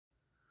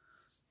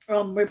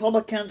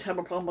Republicans have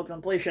a problem with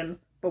inflation,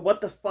 but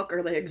what the fuck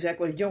are they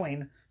exactly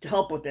doing to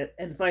help with it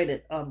and fight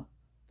it?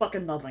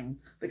 Fucking nothing,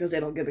 because they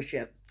don't give a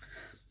shit.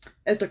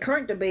 As the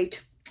current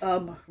debate,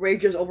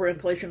 rages over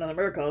inflation in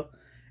America,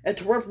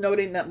 it's worth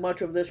noting that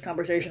much of this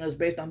conversation is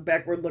based on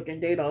backward-looking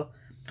data,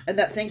 and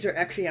that things are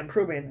actually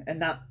improving and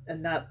not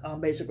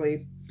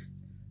basically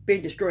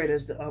being destroyed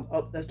as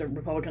the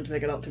Republicans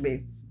make it out to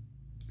be.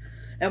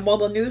 And while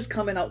the news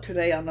coming out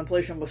today on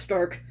inflation was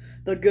stark,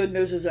 the good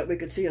news is that we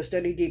could see a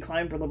steady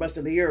decline for the rest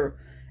of the year.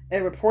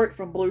 A report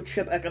from Blue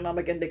Chip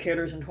Economic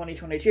Indicators in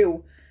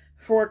 2022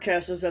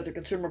 forecasts that the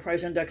consumer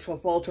price index will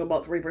fall to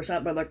about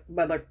 3%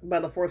 by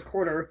the fourth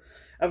quarter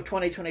of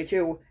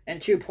 2022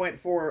 and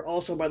 2.4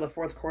 also by the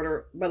fourth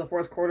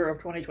quarter of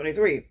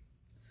 2023.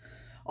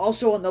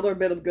 Also, another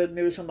bit of good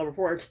news from the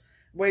report: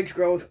 wage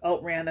growth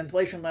outran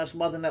inflation last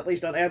month, and at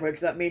least on average,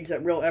 that means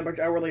that real average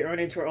hourly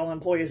earnings for all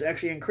employees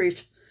actually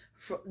increased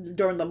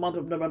during the month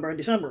of November and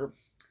December.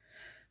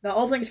 Now,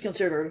 all things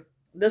considered,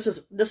 this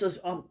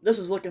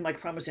is looking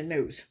like promising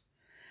news,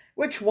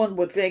 which one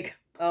would think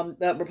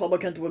that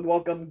Republicans would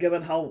welcome,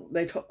 given how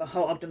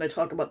often they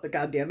talk about the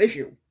goddamn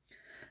issue.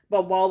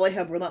 But while they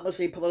have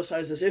relentlessly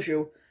politicized this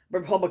issue,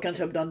 Republicans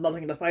have done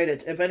nothing to fight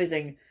it. If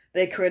anything,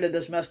 they created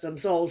this mess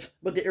themselves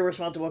with the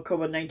irresponsible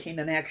COVID-19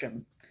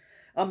 inaction.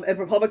 If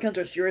Republicans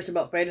are serious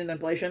about fighting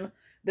inflation,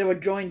 they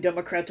would join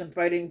Democrats in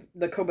fighting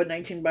the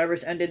COVID-19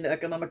 virus, ending the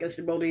economic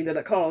instability that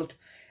it caused.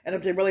 And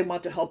if they really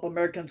want to help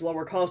Americans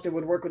lower costs, they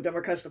would work with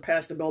Democrats to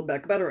pass the Build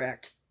Back Better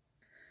Act.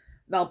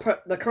 Now,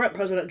 the current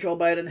President Joe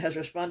Biden has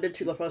responded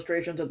to the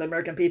frustrations of the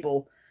American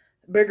people,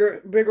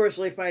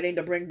 vigorously fighting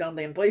to bring down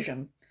the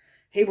inflation.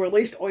 He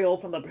released oil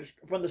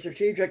from the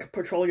Strategic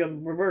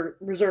Petroleum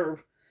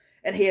Reserve,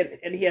 and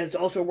he has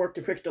also worked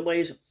to fix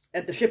delays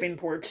at the shipping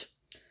ports,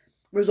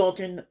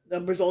 resulting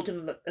in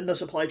the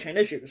supply chain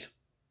issues.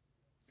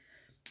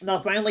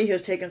 Now, finally, he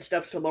has taken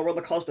steps to lower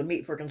the cost of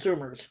meat for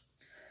consumers.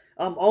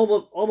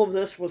 All of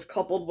this was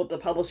coupled with the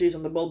policies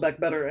in the Build Back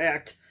Better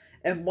Act,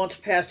 and once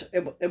passed,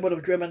 it would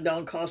have driven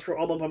down costs for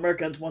all of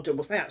Americans once it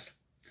was passed.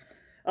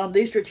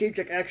 These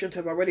strategic actions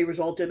have already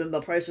resulted in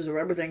the prices of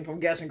everything from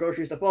gas and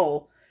groceries to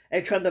fall,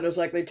 a trend that is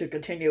likely to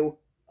continue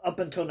up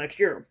until next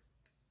year.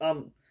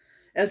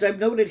 As I've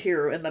noted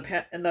here, in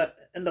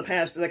the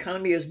past, the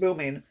economy is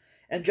booming.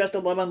 In just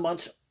 11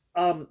 months,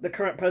 the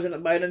current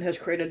President Biden has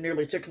created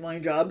nearly 6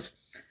 million jobs.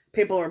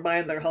 People are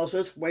buying their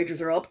houses,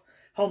 wages are up,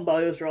 home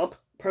values are up,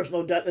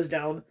 personal debt is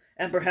down,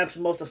 and perhaps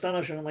most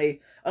astonishingly,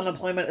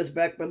 unemployment is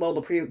back below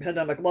the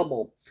pre-pandemic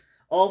level.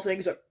 All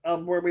things are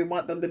where we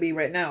want them to be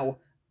right now.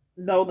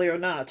 No, they are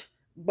not,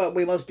 but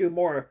we must do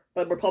more.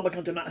 But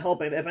Republicans are not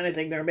helping. If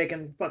anything, they're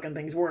making fucking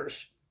things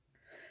worse.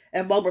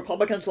 And while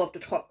Republicans love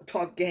to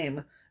talk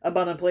game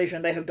about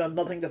inflation, they have done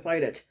nothing to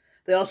fight it.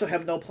 They also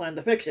have no plan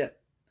to fix it,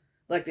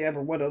 like they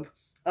ever would have.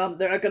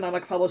 Their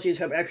economic policies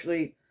have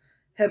actively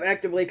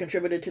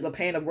contributed to the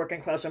pain of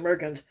working-class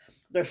Americans.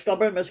 Their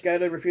stubborn,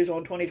 misguided refusal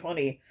in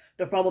 2020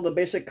 to follow the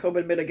basic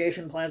COVID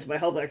mitigation plans by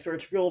health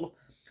experts fueled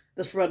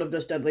the spread of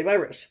this deadly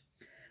virus.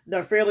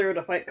 Their failure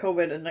to fight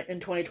COVID in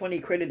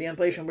 2020 created the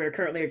inflation we are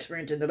currently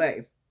experiencing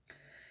today.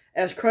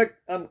 As Craig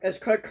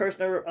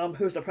Kirstner,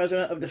 who's the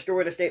president of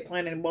Destroyed Estate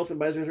Planning and Wealth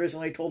Advisors,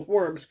 recently told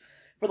Forbes,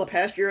 for the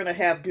past year and a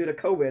half due to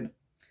COVID,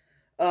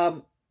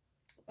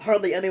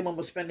 hardly anyone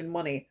was spending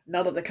money.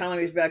 Now that the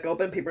economy is back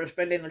open, people are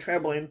spending and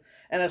traveling,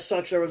 and as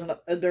such, there is a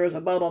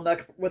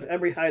bottleneck with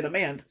every high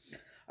demand.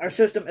 Our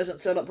system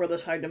isn't set up for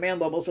this high demand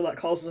level, so that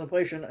causes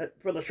inflation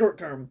for the short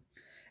term.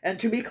 And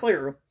to be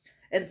clear,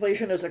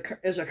 inflation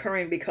is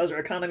occurring because our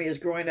economy is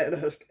growing at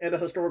a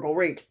historical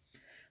rate.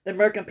 The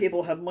American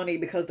people have money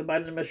because the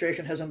Biden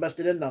administration has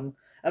invested in them.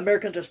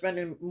 Americans are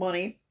spending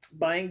money,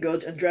 buying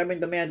goods, and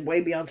driving demand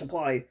way beyond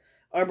supply.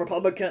 Are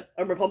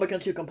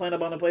Republicans who complain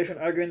about inflation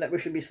arguing that we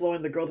should be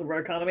slowing the growth of our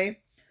economy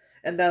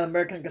and that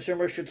American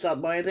consumers should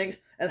stop buying things?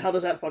 And how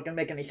does that fucking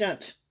make any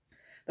sense?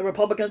 The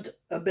Republicans'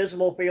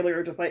 abysmal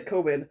failure to fight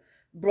COVID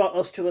brought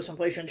us to this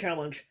inflation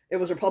challenge. It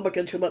was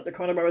Republicans who let the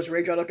coronavirus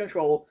rage out of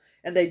control,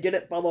 and they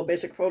didn't follow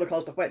basic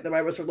protocols to fight the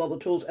virus with all the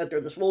tools at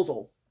their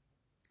disposal.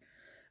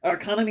 Our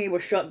economy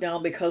was shut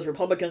down because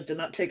Republicans did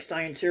not take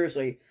science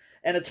seriously,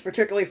 and it's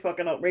particularly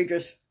fucking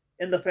outrageous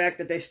in the fact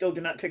that they still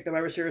do not take the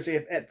virus seriously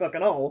at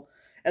fucking all,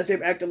 as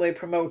they've actively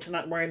promoted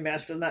not wearing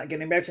masks and not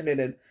getting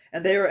vaccinated,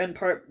 and they are in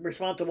part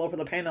responsible for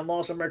the pain and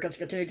loss Americans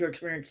continue to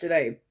experience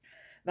today.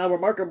 Now,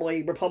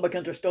 remarkably,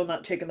 Republicans are still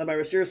not taking the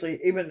virus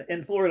seriously, even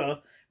in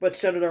Florida, with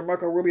Senator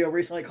Marco Rubio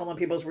recently calling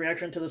people's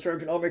reaction to the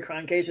surge in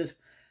Omicron cases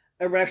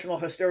irrational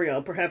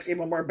hysteria. Perhaps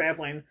even more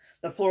baffling,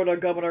 the Florida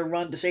governor,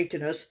 Ron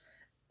DeSantis,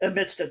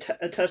 amidst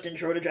a testing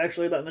shortage,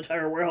 actually let an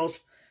entire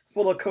warehouse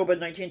full of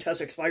COVID-19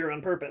 tests expire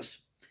on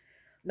purpose.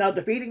 Now,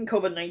 defeating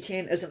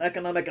COVID-19 is an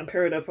economic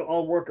imperative for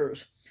all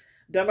workers.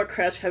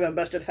 Democrats have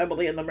invested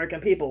heavily in the American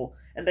people,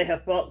 and they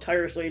have fought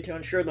tirelessly to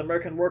ensure the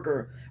American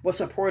worker was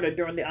supported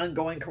during the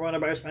ongoing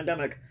coronavirus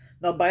pandemic.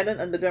 Now, Biden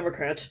and the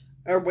Democrats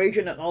are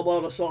waging an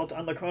all-out assault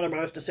on the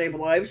coronavirus to save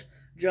lives,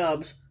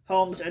 jobs,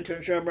 homes, and to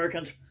ensure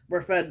Americans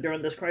were fed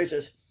during this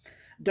crisis.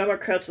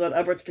 Democrats led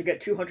efforts to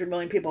get 200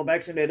 million people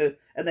vaccinated,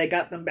 and they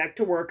got them back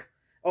to work,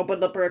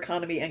 opened up our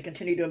economy, and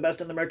continued to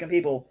invest in the American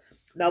people.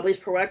 Now, these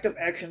proactive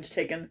actions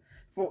taken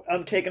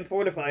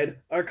fortified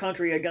our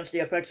country against the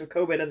effects of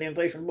COVID and the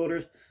inflation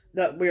bloaters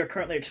that we are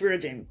currently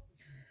experiencing.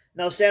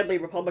 Now, sadly,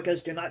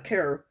 Republicans do not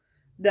care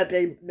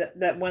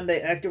that when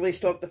they actively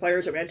stoke the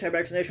fires of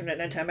anti-vaccination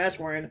and anti-mask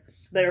wearing,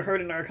 they are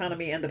hurting our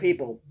economy and the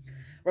people.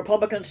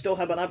 Republicans still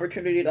have an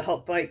opportunity to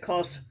help fight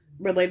costs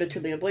related to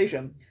the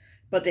inflation,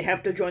 but they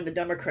have to join the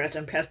Democrats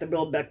and pass the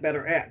Build Back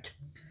Better Act.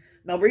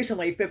 Now,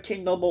 recently,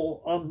 15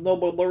 Nobel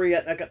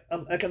laureate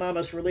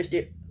economists released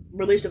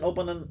an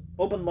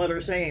open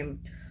letter saying,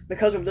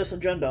 because of this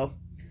agenda,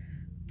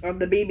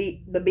 the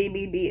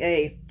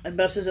BBBA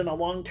invests in a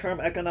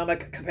long-term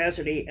economic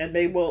capacity, and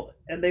they will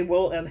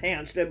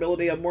enhance the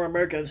ability of more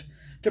Americans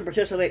to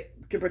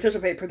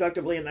participate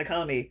productively in the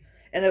economy,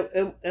 and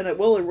it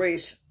will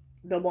erase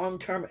the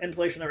long-term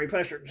inflationary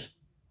pressures.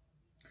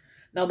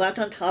 Now, that's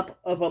on top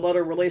of a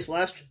letter released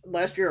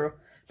last year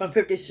from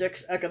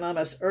 56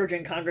 economists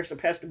urging Congress to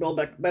pass the Build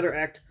Back Better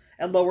Act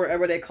and lower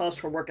everyday costs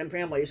for working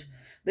families.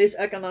 These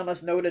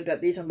economists noted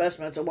that these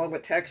investments, along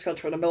with tax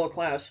cuts for the middle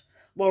class,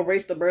 will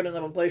raise the burden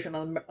of inflation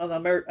on a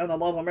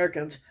lot of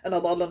Americans and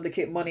allow them to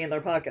keep money in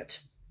their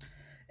pockets.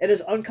 It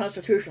is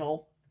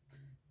unconstitutional,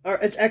 or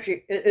it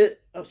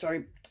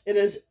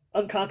is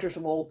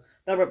unconscionable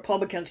that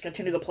Republicans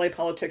continue to play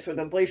politics with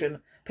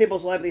inflation,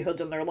 people's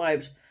livelihoods, and their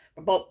lives.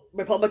 But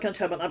Republicans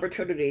have an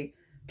opportunity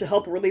to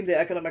help relieve the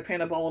economic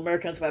pain of all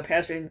Americans by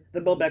passing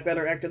the Build Back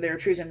Better Act, and they are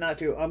choosing not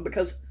to,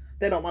 because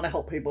they don't want to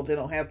help people if they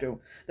don't have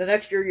to. The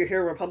next year you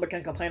hear a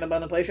Republican complain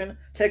about inflation,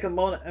 take a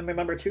moment and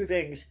remember two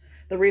things.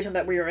 The reason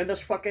that we are in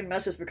this fucking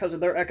mess is because of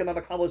their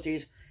economic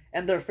policies,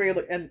 and their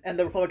failure, and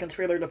the Republicans'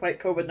 failure to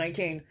fight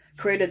COVID-19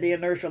 created the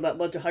inertia that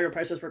led to higher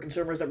prices for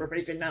consumers that we're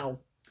facing now.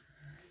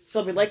 So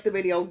if you like the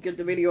video, give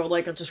the video a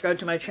like and subscribe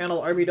to my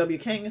channel,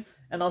 RBW King,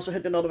 and also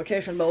hit the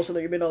notification bell so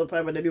that you'll be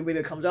notified when the new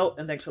video comes out,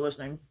 and thanks for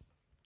listening.